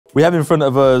We have in front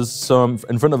of us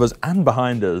and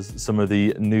behind us some of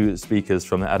the new speakers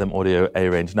from the Adam Audio A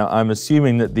range. Now, I'm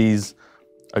assuming that these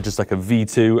are just like a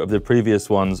V2 of the previous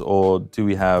ones, or do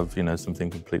we have, something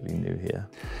completely new here?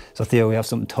 So Theo, we have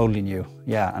something totally new.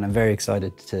 Yeah, and I'm very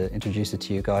excited to introduce it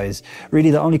to you guys. Really,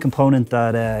 the only component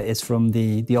that is from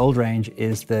the old range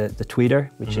is the tweeter,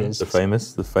 which is the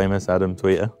famous Adam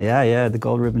tweeter. Yeah, the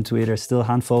gold ribbon tweeter, still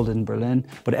hand folded in Berlin.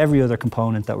 But every other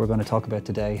component that we're going to talk about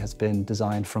today has been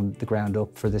designed from the ground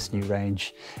up for this new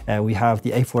range. We have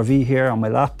the A4V here on my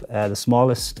lap, the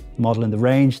smallest model in the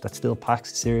range that still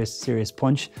packs serious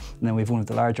punch. And then we have one of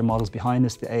the larger models behind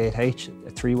us, the A8H, a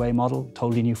three-way model,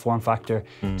 totally new form factor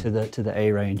to the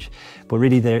A range. But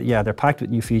really, they're packed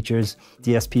with new features.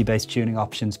 DSP-based tuning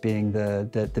options being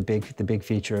the big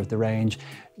feature of the range,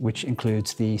 which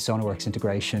includes the Sonarworks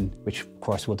integration, which of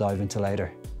course we'll dive into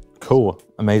later. Cool,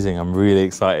 amazing. I'm really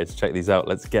excited to check these out.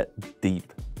 Let's get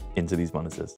deep into these monitors.